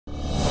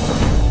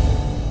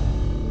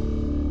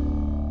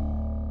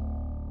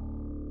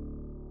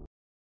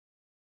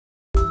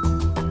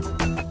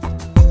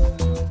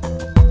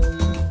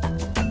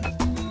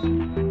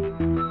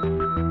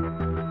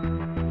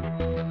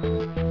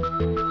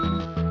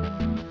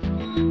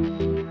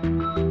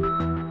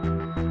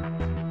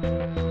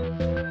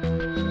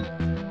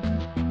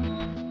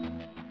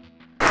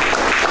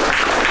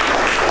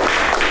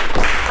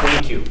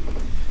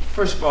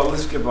First of all,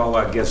 let's give all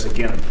our guests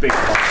again a big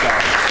applause.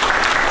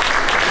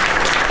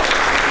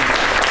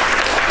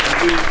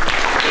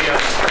 They are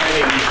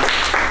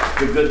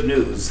spreading the good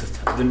news,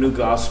 the new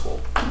gospel.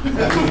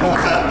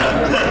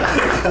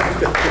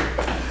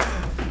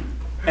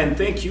 And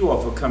thank you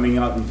all for coming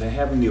out and for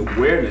having the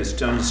awareness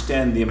to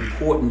understand the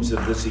importance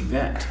of this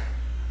event.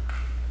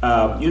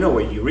 You know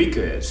where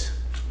Eureka is.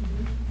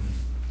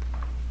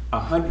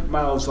 100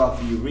 miles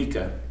off of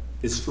Eureka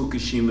is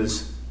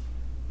Fukushima's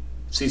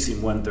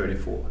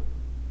cesium-134.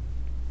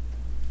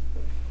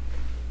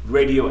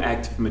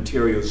 Radioactive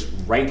materials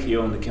right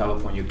here on the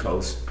California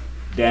coast,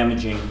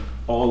 damaging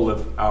all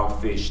of our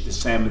fish, the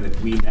salmon that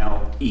we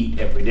now eat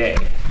every day.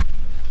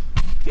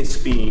 It's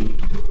being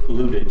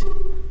polluted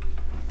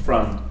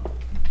from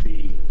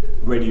the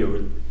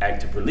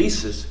radioactive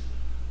releases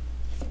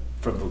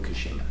from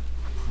Fukushima.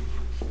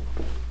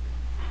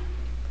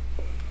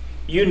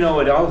 You know,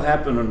 it all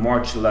happened on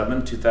March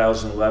 11,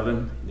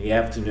 2011. In the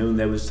afternoon,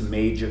 there was the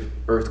major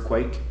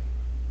earthquake.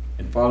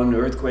 And following the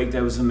earthquake,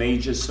 there was a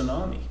major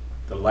tsunami.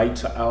 The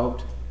lights are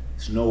out,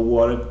 there's no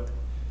water.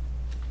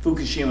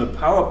 Fukushima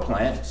power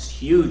plant, it's a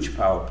huge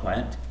power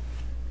plant,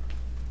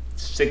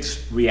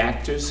 6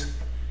 reactors,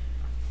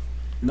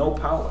 no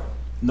power,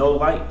 no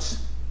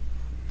lights.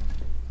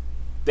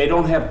 They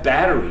don't have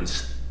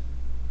batteries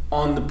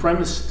on the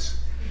premises.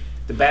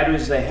 The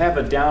batteries they have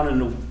are down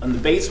in the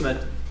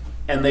basement,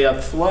 and they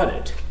are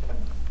flooded.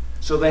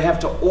 So they have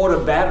to order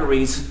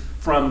batteries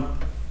from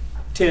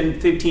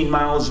 10, 15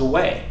 miles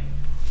away.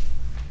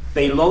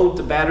 They load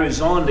the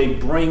batteries on, they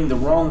bring the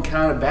wrong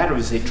kind of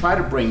batteries. They try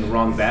to bring the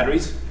wrong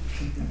batteries.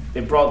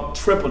 They brought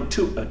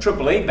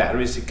AAA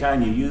batteries, the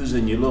kind you use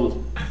in your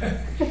little,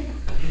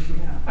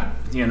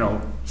 you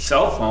know,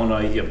 cell phone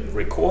or your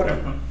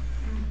recorder.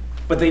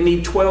 But they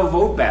need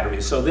 12-volt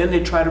batteries, so then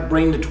they try to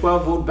bring the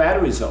 12-volt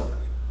batteries over.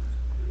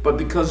 But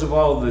because of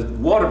all the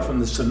water from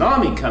the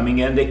tsunami coming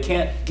in, they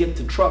can't get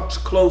the trucks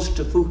close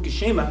to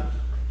Fukushima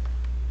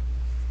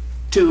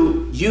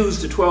to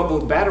use the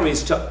 12-volt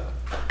batteries to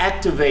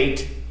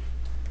activate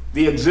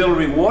the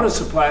auxiliary water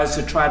supplies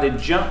to try to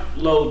jump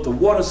load the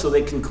water so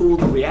they can cool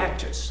the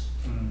reactors.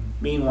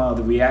 Meanwhile,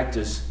 the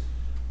reactors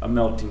are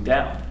melting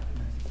down.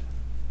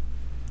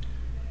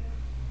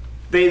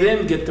 They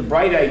then get the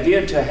bright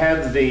idea to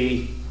have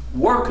the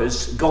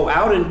workers go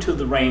out into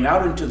the rain,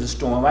 out into the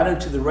storm, out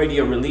into the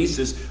radio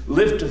releases,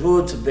 lift the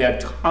hoods of their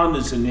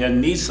Hondas and their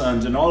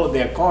Nissans and all of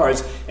their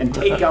cars and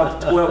take out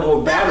the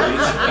 12-volt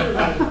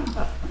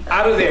batteries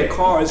out of their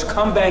cars,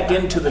 come back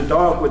into the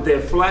dark with their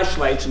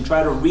flashlights and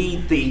try to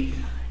read the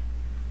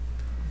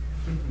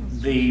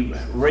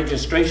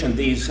registration,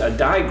 these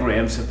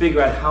diagrams to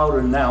figure out how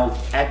to now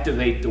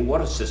activate the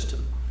water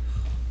system.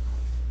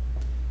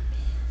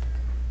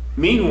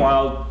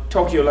 Meanwhile,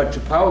 Tokyo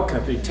Electric Power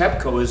Company,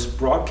 TEPCO, is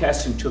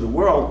broadcasting to the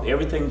world,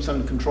 everything's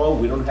under control,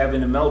 we don't have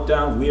any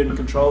meltdown, we're in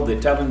control. They're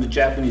telling the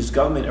Japanese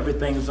government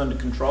everything is under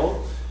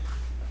control.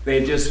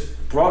 They're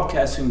just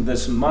broadcasting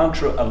this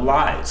mantra of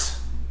lies.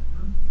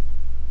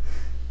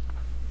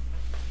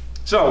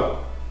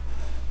 So,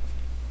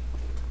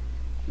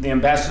 the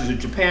ambassador to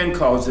Japan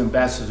calls the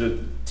ambassador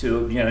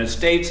to the United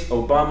States.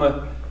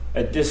 Obama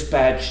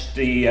dispatched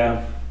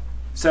the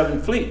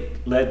 7th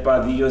Fleet, led by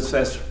the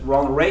USS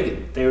Ronald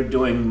Reagan. They were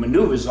doing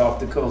maneuvers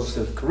off the coast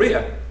of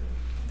Korea.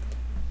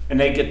 And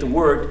they get the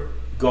word,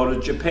 go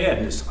to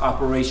Japan. It's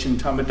Operation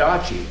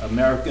Tomodachi.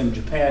 America and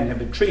Japan have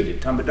been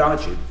treated.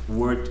 Tomodachi. The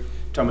word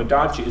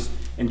Tomodachi is,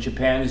 in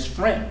Japan is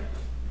friend.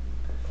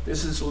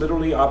 This is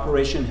literally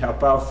Operation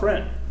Help Our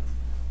Friend.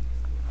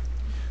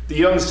 The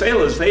young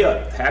sailors, they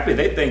are happy.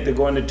 They think they're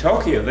going to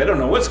Tokyo. They don't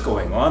know what's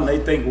going on. They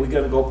think we're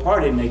going to go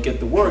party, and they get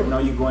the word. No,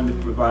 you're going to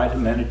provide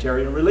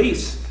humanitarian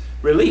relief.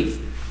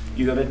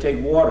 You're going to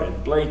take water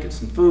and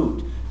blankets and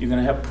food. You're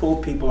going to have pull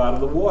people out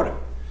of the water.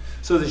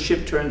 So the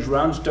ship turns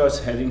around and starts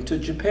heading to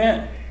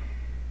Japan.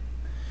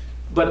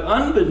 But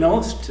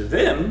unbeknownst to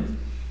them,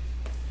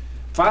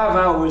 5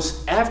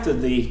 hours after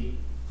the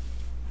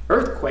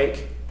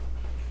earthquake,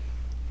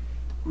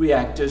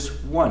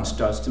 reactors 1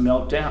 starts to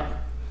melt down.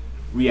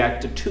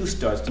 Reactor 2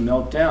 starts to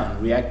melt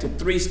down. Reactor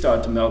 3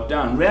 starts to melt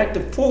down.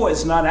 Reactor 4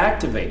 is not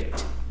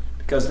activated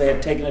because they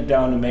had taken it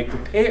down to make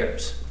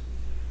repairs.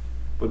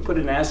 We put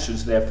an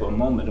asterisk there for a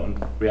moment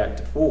on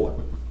Reactor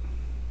 4.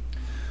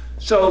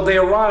 So they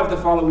arrived the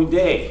following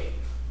day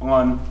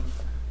on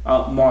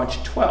March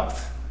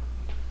 12th.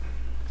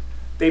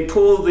 They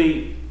pull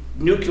the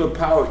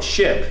nuclear-powered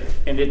ship,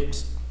 and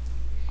it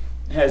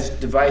has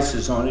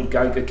devices on it,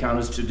 Geiger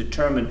counters, to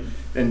determine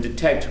and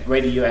detect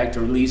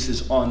radioactive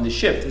releases on the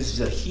ship. This is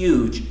a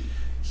huge,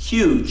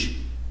 huge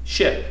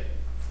ship.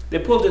 They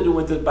pulled it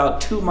with about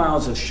 2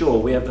 miles of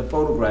shore. We have the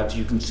photographs.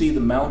 You can see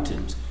the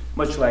mountains,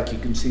 much like you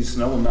can see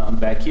Sonoma Mountain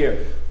back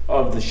here,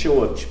 of the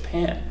shore of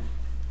Japan.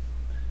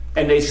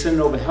 And they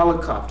send over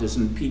helicopters,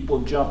 and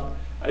people jump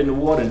in the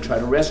water and try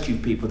to rescue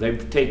people. They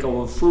take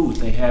over food.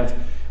 They have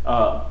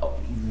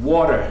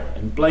water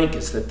and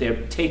blankets that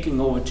they're taking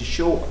over to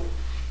shore.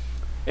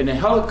 And the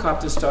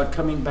helicopters start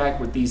coming back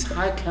with these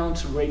high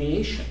counts of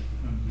radiation.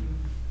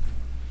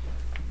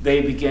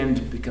 they began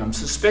to become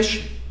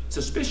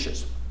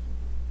suspicious.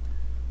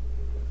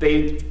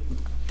 They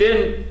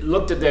then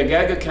looked at their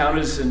Geiger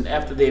counters, and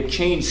after they had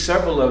changed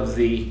several of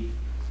the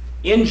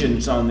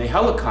engines on the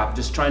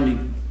helicopters trying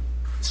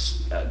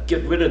to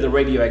get rid of the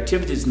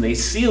radioactivities, and they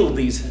sealed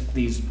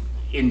these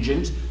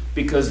engines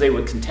because they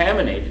were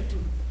contaminated.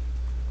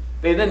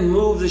 They then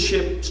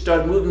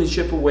started moving the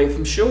ship away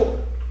from shore.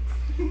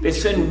 They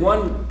send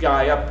one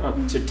guy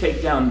up to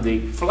take down the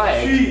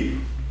flag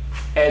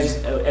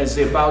as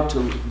they're about to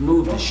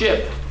move the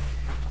ship.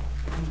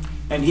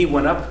 And he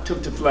went up,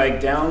 took the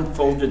flag down,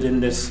 folded in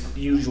this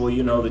usual,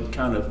 you know, the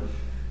kind of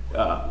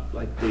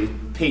like the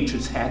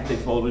Patriots hat they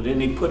folded in.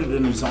 He put it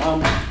in his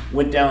arm,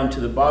 went down to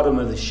the bottom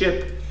of the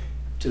ship,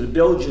 to the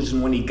bilges,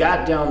 and when he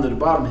got down to the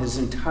bottom, his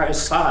entire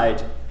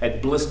side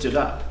had blistered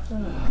up.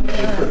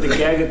 They put the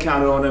Geiger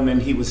counter on him,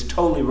 and he was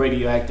totally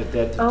radioactive. They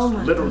had to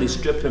literally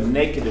strip him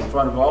naked in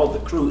front of all the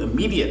crew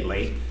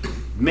immediately,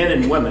 men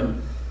and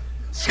women,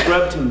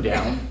 scrubbed him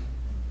down,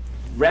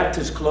 wrapped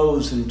his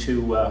clothes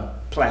into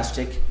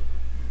plastic,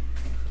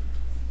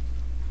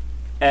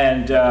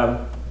 and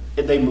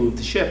they moved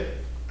the ship.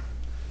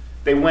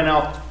 They went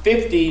out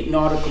 50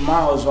 nautical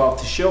miles off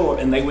the shore,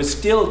 and they were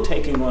still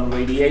taking on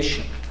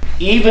radiation.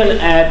 Even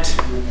at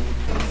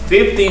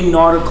 50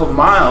 nautical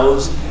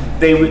miles,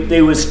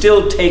 they were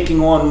still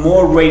taking on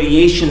more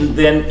radiation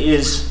than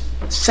is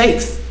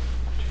safe.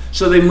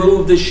 So they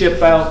moved the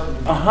ship out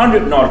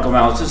 100 nautical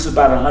miles. This is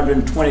about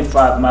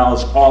 125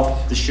 miles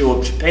off the shore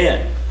of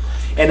Japan.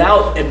 And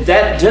out at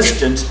that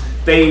distance,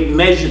 they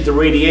measured the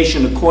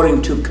radiation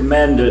according to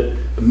Commander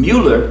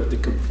Mueller,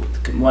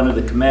 one of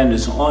the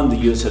commanders on the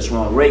USS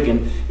Ronald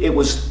Reagan. It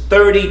was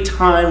 30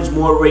 times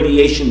more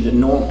radiation than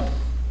normal.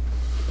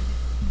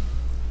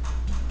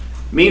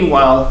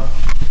 Meanwhile,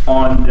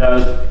 on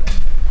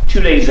 2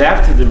 days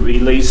after the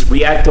release,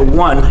 Reactor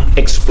 1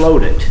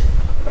 exploded.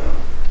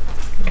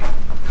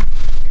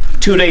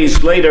 2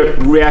 days later,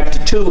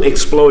 Reactor 2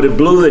 exploded,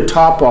 blew the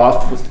top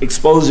off,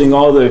 exposing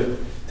all the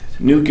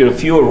nuclear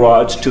fuel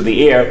rods to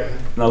the air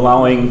and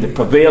allowing the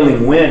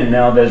prevailing wind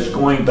now that's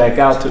going back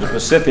out to the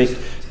Pacific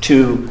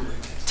to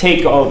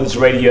take all this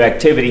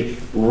radioactivity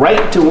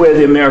right to where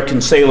the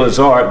American sailors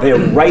are. They're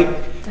right,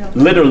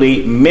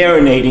 literally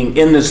marinating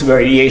in this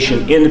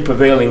radiation in the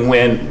prevailing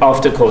wind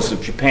off the coast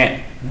of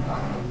Japan.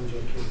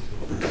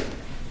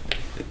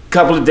 A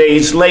couple of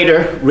days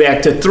later,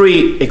 Reactor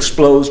 3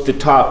 explodes, the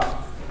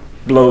top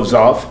blows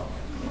off.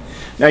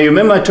 Now you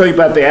remember I told you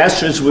about the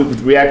asterisk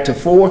with Reactor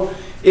 4?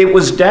 It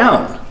was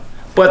down,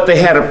 but they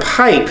had a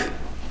pipe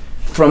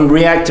from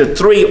Reactor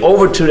 3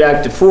 over to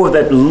Reactor 4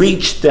 that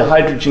leached the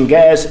hydrogen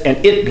gas,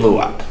 and it blew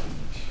up.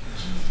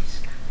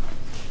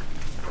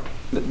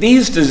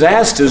 These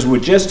disasters were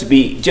just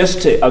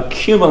an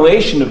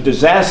accumulation of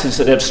disasters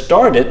that have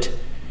started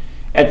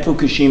at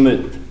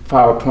Fukushima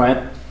power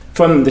plant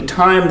from the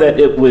time that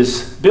it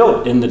was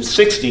built in the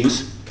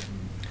 60s.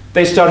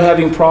 They started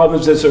having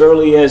problems as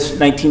early as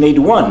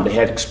 1981. They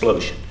had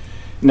explosion.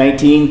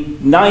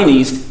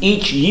 1990s,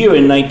 each year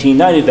in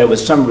 1990, there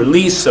was some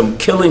release, some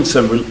killing,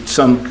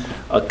 some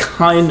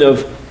kind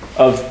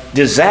of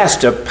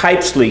disaster,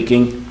 pipes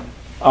leaking,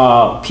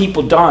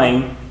 people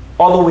dying,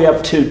 all the way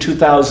up to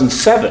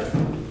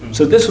 2007.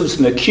 So this was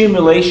an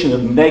accumulation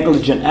of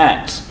negligent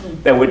acts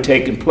that were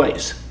taking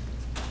place.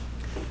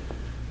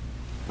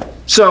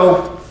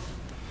 So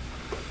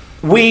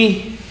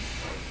we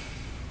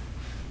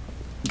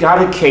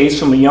got a case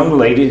from a young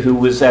lady who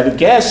was at a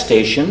gas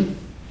station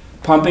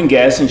pumping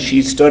gas, and she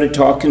started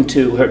talking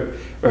to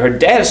her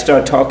dad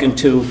started talking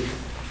to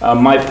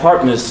my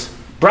partner's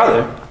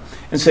brother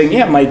and saying,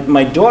 yeah,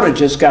 my daughter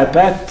just got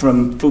back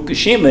from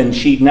Fukushima and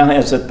she now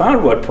has a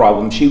thyroid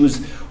problem. She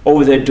was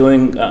over there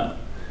doing the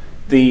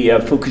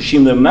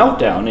Fukushima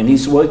meltdown. And he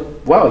said, well,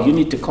 wow, you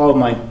need to call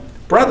my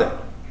brother,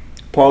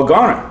 Paul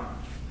Garner.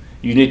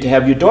 You need to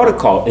have your daughter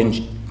call.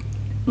 And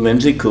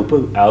Lindsay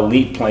Cooper, our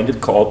lead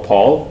plaintiff, called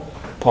Paul.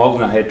 Paul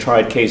and I had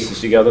tried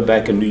cases together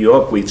back in New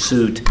York. We've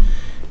sued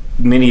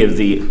many of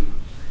the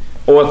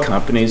oil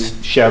companies,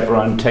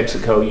 Chevron,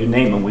 Texaco, you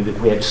name them.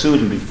 We had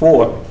sued them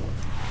before.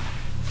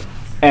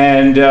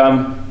 And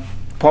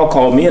Paul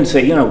called me and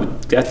said, you know,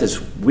 we've got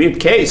this weird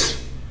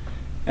case.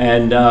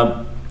 And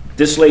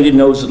this lady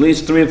knows at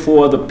least 3 or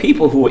 4 other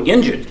people who were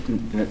injured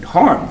and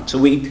harmed. So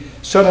we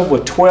started up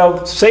with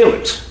 12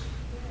 sailors.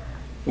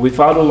 We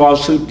filed a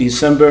lawsuit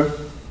December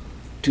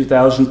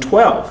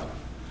 2012.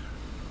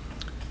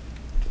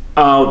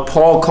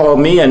 Paul called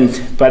me,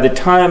 and by the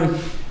time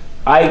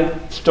I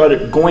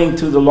started going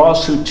through the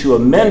lawsuit to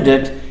amend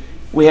it,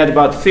 we had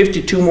about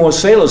 52 more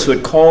sailors who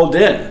had called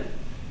in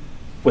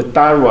with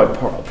thyroid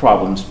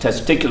problems,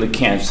 testicular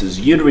cancers,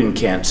 uterine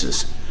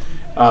cancers,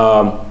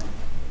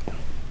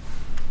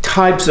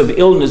 types of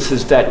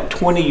illnesses that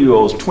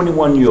 20-year-olds,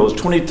 21-year-olds,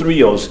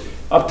 23-year-olds,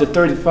 up to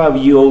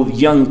 35-year-old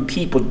young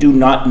people do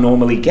not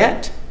normally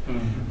get.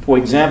 For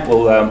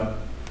example,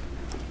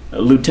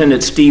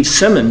 Lieutenant Steve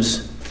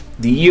Simmons,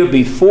 the year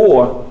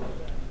before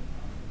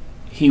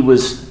he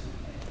was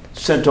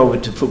sent over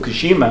to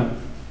Fukushima,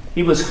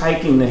 he was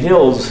hiking the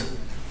hills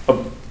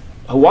of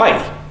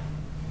Hawaii.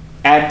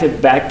 Active,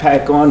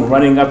 backpack on,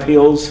 running up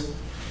hills.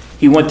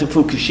 He went to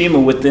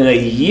Fukushima. Within a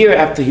year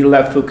after he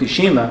left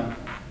Fukushima,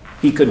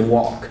 he couldn't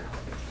walk.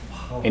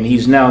 And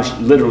he's now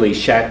literally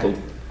shackled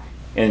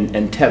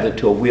and tethered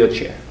to a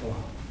wheelchair.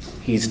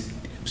 He's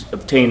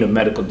obtained a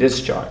medical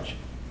discharge.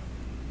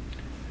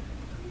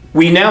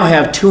 We now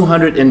have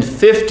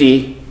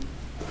 250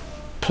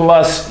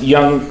 plus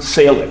young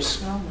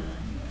sailors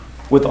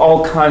with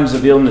all kinds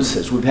of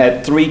illnesses. We've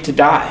had 3 to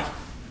die.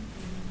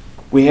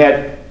 We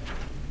had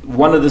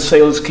one of the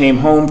sailors came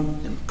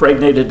home,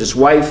 impregnated his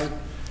wife.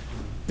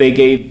 They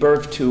gave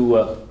birth to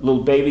a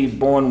little baby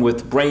born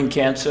with brain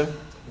cancer,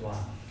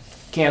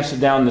 cancer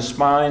down the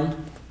spine,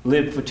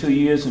 lived for 2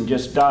 years and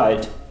just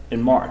died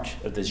in March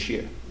of this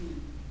year.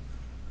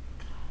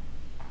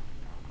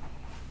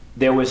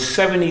 There were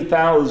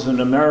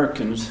 70,000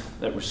 Americans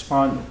that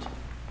responded.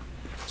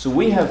 So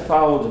we have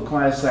filed a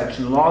class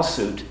action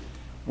lawsuit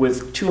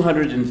with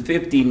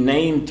 250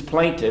 named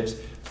plaintiffs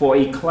for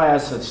a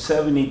class of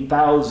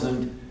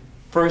 70,000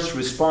 first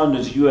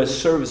responders, U.S.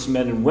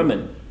 servicemen and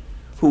women,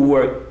 who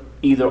were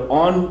either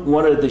on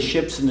one of the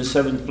ships in the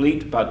 7th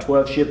Fleet, about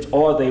 12 ships,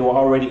 or they were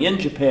already in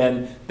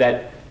Japan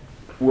that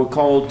were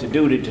called to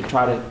duty to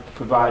try to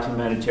provide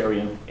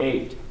humanitarian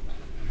aid.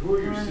 Who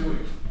are you suing?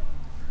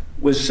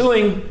 We're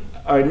suing,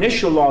 our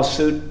initial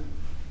lawsuit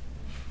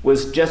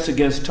was just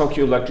against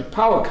Tokyo Electric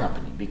Power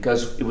Company,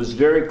 because it was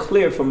very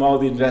clear from all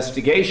the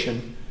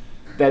investigation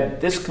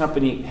that this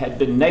company had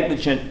been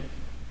negligent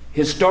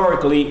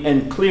historically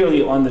and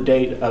clearly on the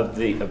date of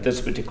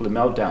this particular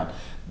meltdown.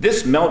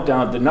 This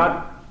meltdown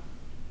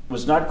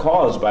was not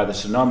caused by the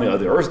tsunami or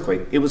the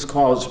earthquake. It was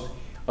caused,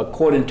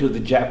 according to the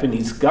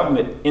Japanese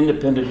government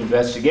independent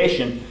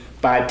investigation,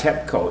 by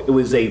TEPCO. It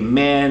was a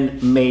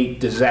man-made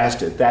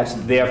disaster. That's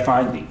their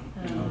finding.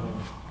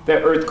 There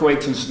are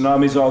earthquakes and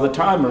tsunamis all the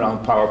time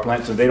around power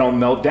plants, and they don't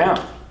melt down.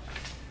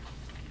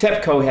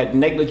 TEPCO had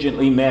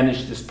negligently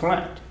managed this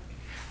plant.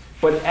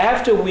 But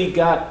after we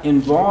got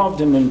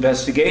involved in the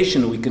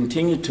investigation, we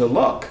continued to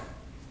look.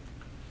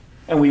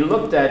 And we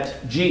looked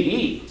at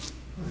GE,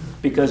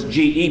 because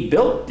GE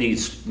built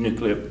these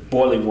nuclear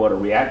boiling water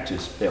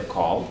reactors, they're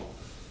called.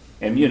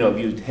 And you know,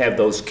 you have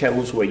those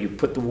kettles where you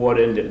put the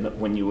water in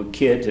when you were a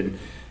kid, and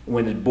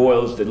when it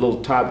boils, the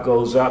little top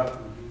goes up.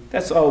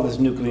 That's all this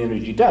nuclear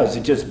energy does.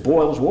 It just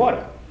boils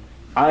water.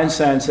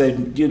 Einstein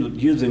said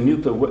using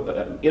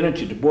nuclear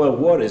energy to boil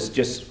water is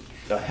just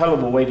a hell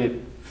of a way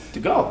to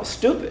go. It's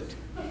stupid.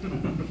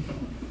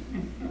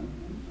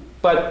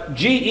 But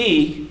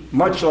GE,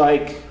 much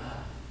like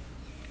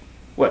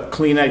what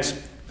Kleenex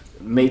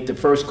made the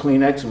first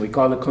Kleenex, and we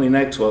call it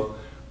Kleenex,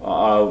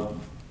 well,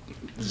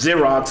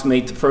 Xerox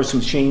made the first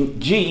machine.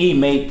 GE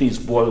made these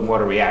boiling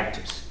water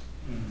reactors.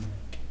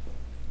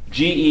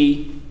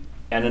 GE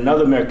and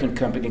another American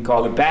company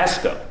called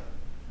Ebasco.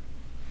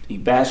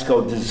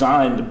 Ebasco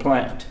designed the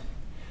plant.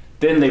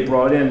 Then they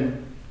brought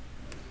in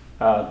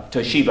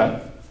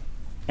Toshiba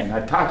and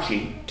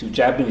Hitachi, 2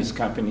 Japanese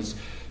companies,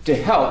 to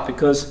help,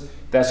 because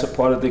that's a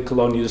part of the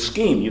colonial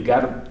scheme. You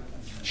got to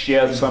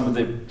share some of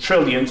the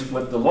trillions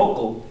with the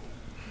local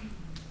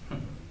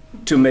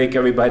to make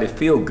everybody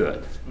feel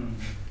good.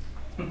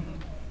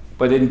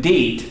 But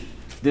indeed,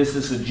 this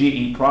is a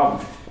GE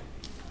problem.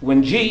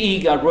 When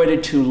GE got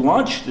ready to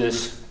launch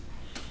these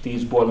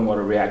boiling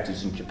water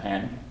reactors in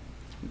Japan,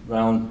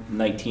 around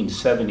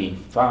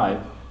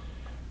 1975,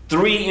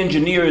 3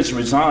 engineers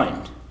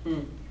resigned.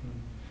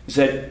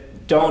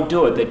 Said, don't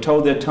do it. They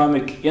told the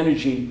atomic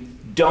energy,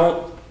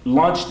 don't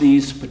launch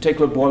these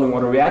particular boiling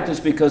water reactors,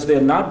 because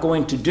they're not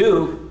going to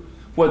do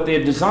what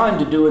they're designed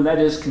to do, and that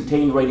is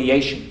contain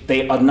radiation.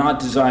 They are not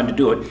designed to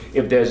do it.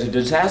 If there's a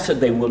disaster,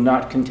 they will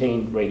not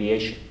contain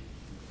radiation.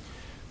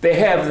 They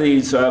have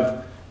these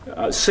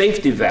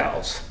safety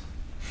valves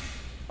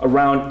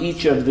around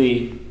each of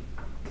the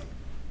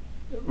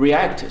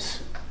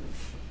reactors.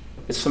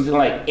 It's something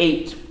like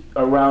 8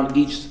 around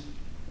each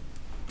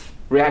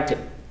reactor.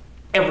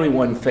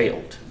 Everyone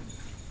failed.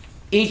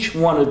 Each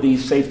one of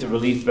these safety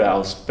relief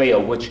valves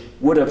failed, which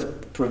would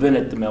have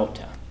prevented the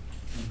meltdown.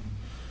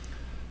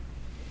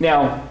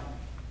 Now,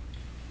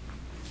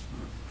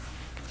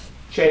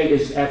 Che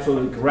is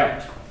absolutely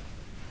correct.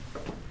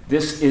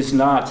 This is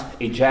not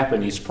a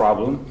Japanese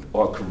problem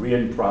or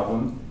Korean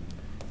problem.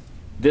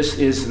 This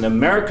is an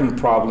American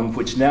problem,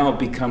 which now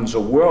becomes a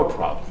world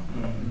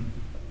problem.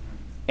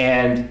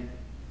 And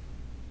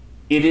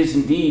it is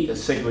indeed a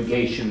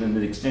segregation and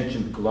an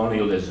extension of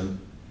colonialism.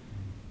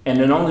 And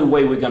the only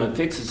way we're going to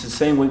fix it is the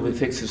same way we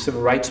fix the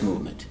civil rights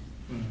movement.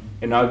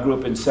 In our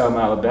group in Selma,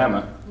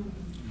 Alabama,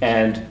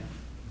 and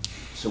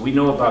so we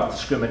know about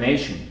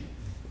discrimination,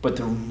 but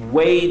the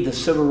way the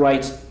civil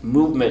rights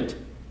movement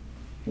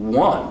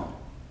won,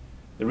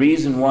 the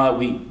reason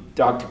why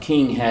Dr.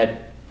 King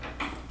had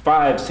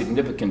 5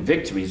 significant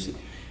victories,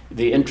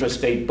 the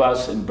interstate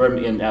bus in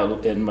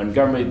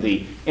Montgomery,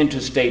 the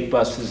interstate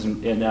buses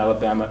in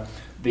Alabama,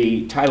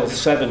 the Title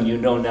VII, you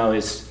know now,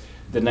 is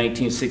the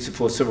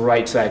 1964 Civil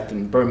Rights Act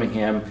in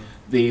Birmingham,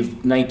 the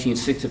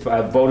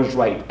 1965 Voters'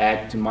 Right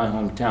Act in my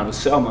hometown of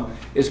Selma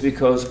is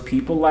because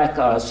people like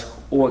us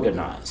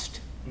organized.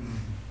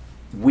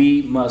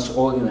 We must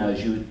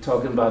organize. You were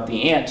talking about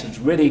the ants. It's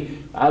really,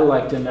 I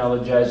like to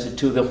analogize it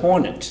to the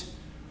hornet.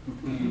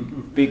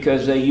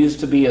 Because there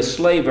used to be a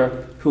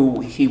slaver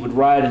who he would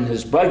ride in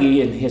his buggy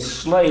and his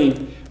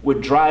slave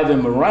would drive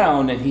him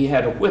around, and he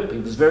had a whip. He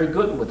was very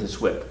good with his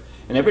whip.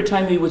 And every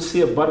time he would see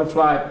a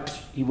butterfly,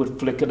 he would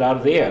flick it out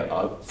of the air.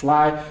 A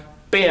fly,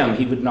 bam,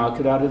 he would knock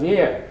it out of the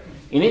air.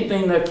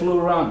 Anything that flew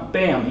around,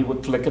 bam, he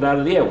would flick it out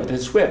of the air with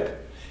his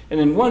whip. And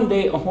then one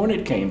day a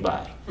hornet came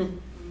by,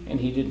 and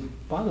he didn't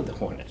bother the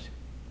hornet.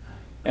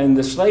 And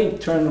the slave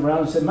turned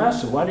around and said,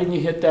 "Master, why didn't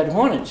you hit that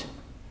hornet?"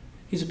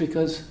 He said,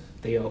 "Because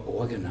they are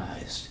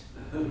organized."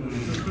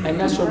 And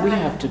that's what we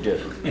have to do.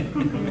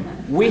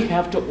 We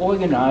have to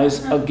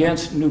organize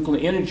against nuclear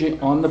energy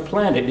on the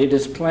planet. It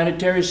is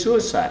planetary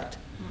suicide.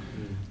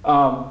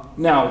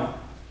 Now,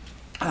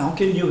 how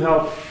can you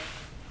help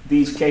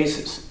these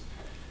cases?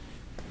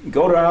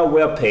 Go to our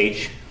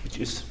webpage, which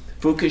is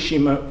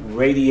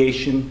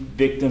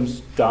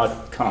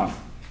FukushimaRadiationVictims.com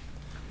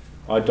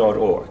or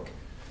 .org.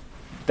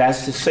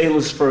 That's the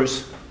Sailors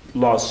First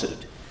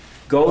lawsuit.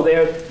 Go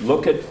there,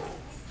 look at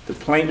the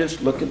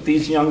plaintiffs, look at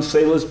these young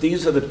sailors.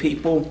 These are the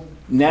people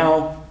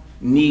now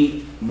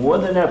need more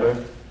than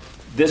ever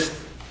this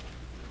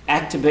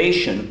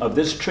activation of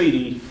this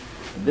treaty,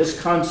 this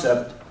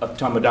concept of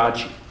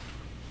Tomodachi.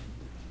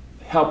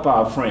 Help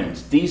our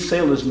friends. These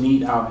sailors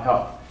need our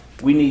help.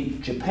 We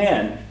need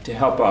Japan to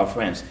help our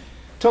friends.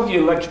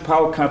 Tokyo Electric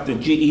Power Company,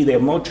 GE, they're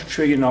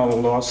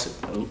multi-trillion-dollar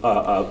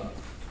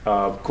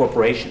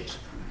corporations.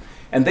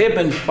 And they've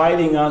been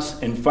fighting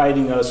us and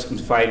fighting us and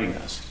fighting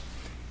us.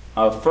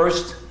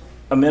 First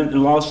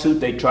amendment lawsuit,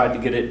 they tried to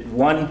get it,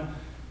 one,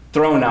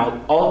 thrown out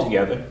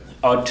altogether,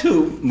 or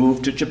two,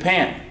 moved to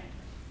Japan.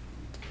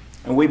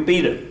 And we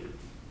beat them.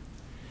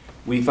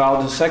 We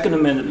filed a Second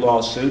Amendment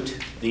lawsuit.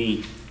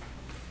 The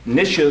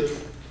initial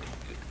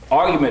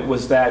argument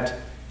was that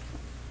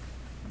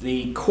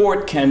the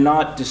court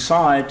cannot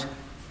decide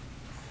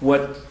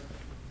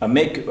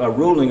make a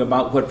ruling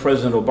about what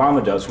President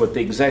Obama does, what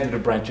the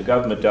executive branch of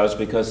government does,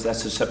 because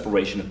that's a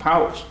separation of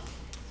powers.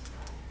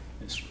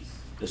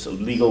 There's a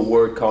legal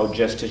word called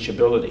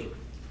justiciability.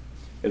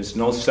 There's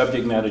no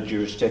subject matter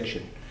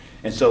jurisdiction.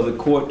 And so the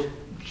court,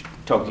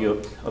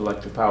 Tokyo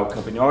Electric Power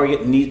Company,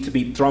 argued it needs to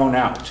be thrown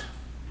out.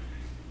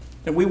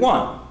 And we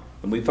won.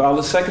 And we filed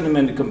a Second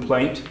Amendment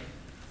complaint,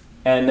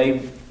 and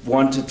they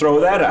wanted to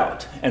throw that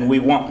out, and we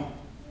won.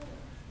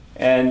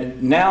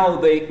 And now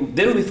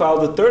then we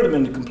filed the Third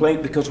Amendment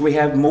complaint because we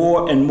have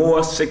more and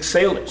more sick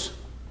sailors.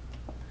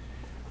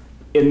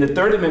 In the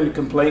Third Amendment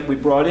complaint, we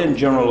brought in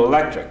General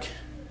Electric,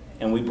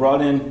 and we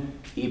brought in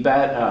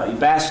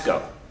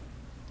Ebasco,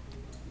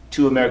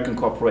 two American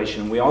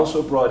corporations. We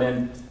also brought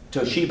in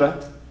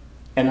Toshiba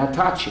and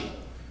Hitachi.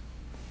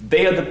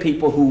 They are the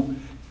people who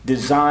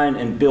designed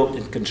and built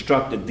and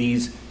constructed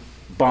these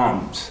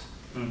bombs.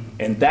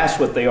 And that's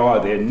what they are.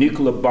 They're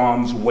nuclear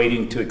bombs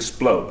waiting to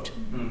explode.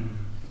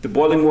 The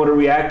boiling water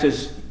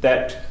reactors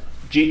that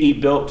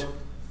GE built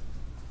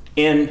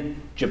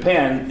in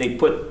Japan, they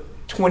put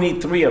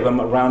 23 of them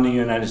around the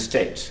United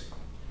States.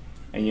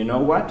 And you know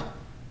what?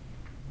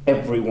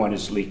 Everyone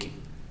is leaking.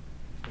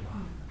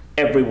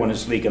 Everyone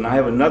is leaking. I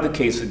have another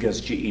case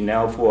against GE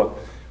now for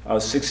a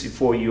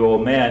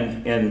 64-year-old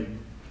man in,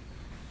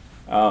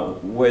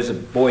 where's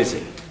it?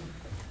 Boise,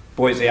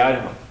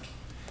 Idaho.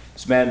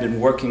 This man had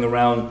been working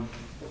around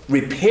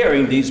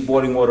repairing these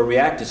boiling water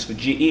reactors for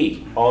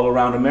GE all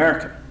around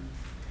America.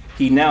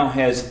 He now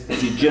has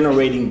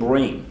degenerating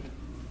brain.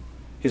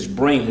 His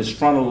brain, his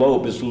frontal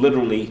lobe is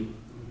literally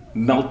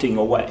melting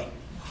away.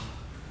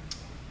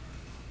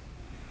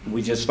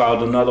 We just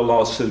filed another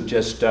lawsuit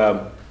just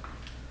a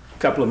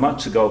couple of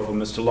months ago for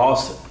Mr.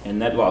 Lawson in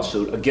that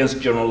lawsuit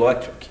against General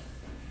Electric.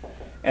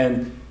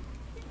 And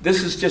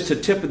this is just a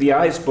tip of the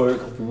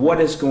iceberg of what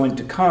is going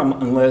to come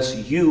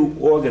unless you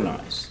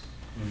organize.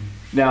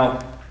 Now,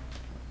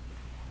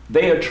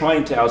 they are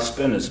trying to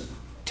outspin us.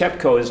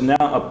 TEPCO has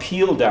now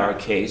appealed our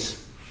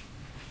case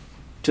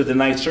to the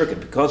Ninth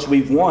Circuit. Because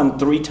we've won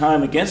 3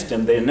 times against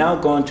them, they're now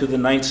gone to the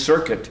Ninth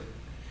Circuit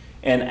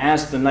and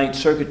asked the Ninth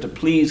Circuit to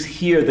please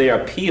hear their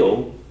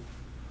appeal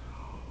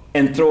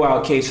and throw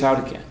our case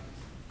out again.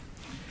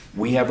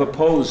 We have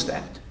opposed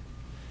that.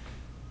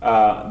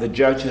 The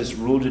judge has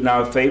ruled in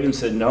our favor and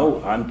said,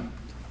 no,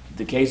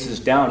 the case is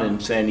down in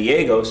San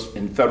Diego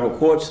in federal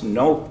courts.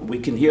 No, we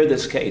can hear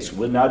this case.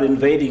 We're not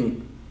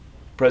invading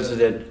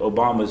President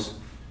Obama's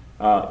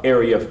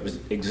area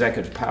of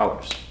executive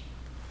powers.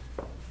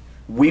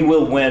 We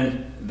will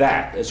win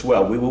that as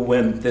well. We will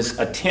win this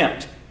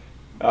attempt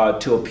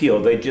to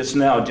appeal. They're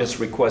just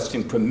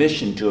requesting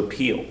permission to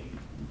appeal.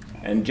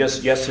 And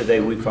just yesterday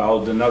we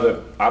filed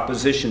another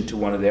opposition to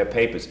one of their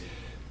papers.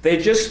 They're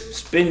just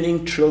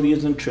spending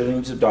trillions and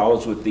trillions of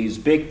dollars with these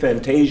big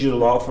Fantasia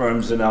law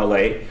firms in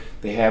LA.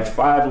 They have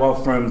 5 law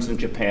firms in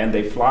Japan.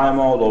 They fly them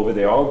all over.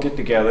 They all get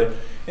together.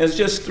 And it's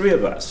just 3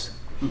 of us.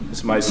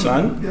 It's my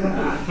son,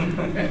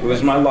 who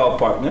was my law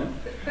partner,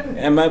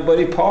 and my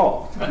buddy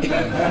Paul. We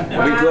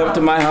go up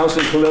to my house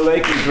in Clear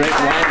Lake and drink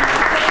wine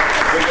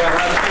and figure out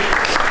how to do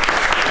it.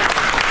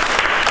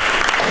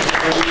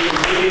 And we've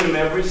been meeting him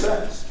ever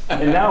since.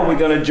 And now we're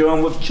going to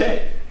join with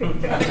Che.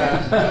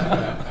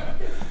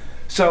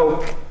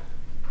 So,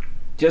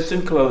 just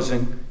in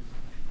closing,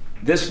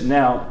 this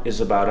now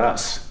is about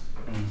us.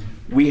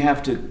 We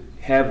have to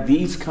have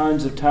these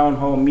kinds of town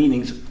hall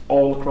meetings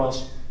all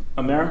across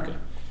America.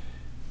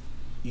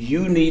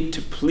 You need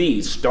to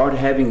please start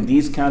having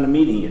these kind of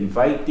meetings.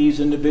 Invite these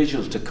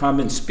individuals to come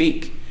and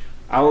speak.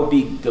 I will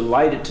be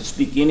delighted to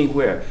speak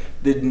anywhere.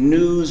 The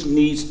news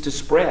needs to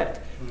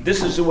spread.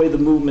 This is the way the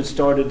movement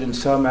started in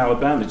Southern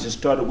Alabama. It just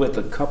started with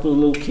a couple of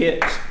little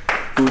kids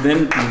who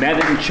then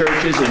met in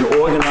churches and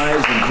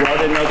organized and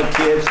brought in other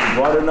kids and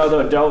brought in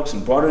other adults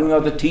and brought in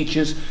other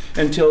teachers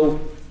until,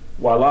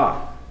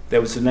 voila,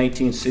 there was the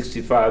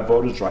 1965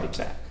 Voters' Rights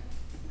Act.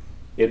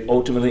 It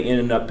ultimately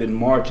ended up in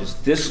marches.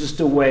 This is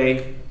the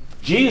way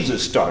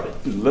Jesus started,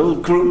 little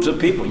groups of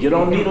people. You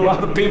don't need a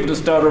lot of people to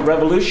start a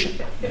revolution.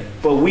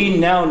 But we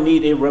now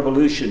need a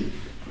revolution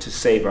to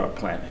save our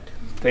planet.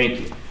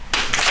 Thank you.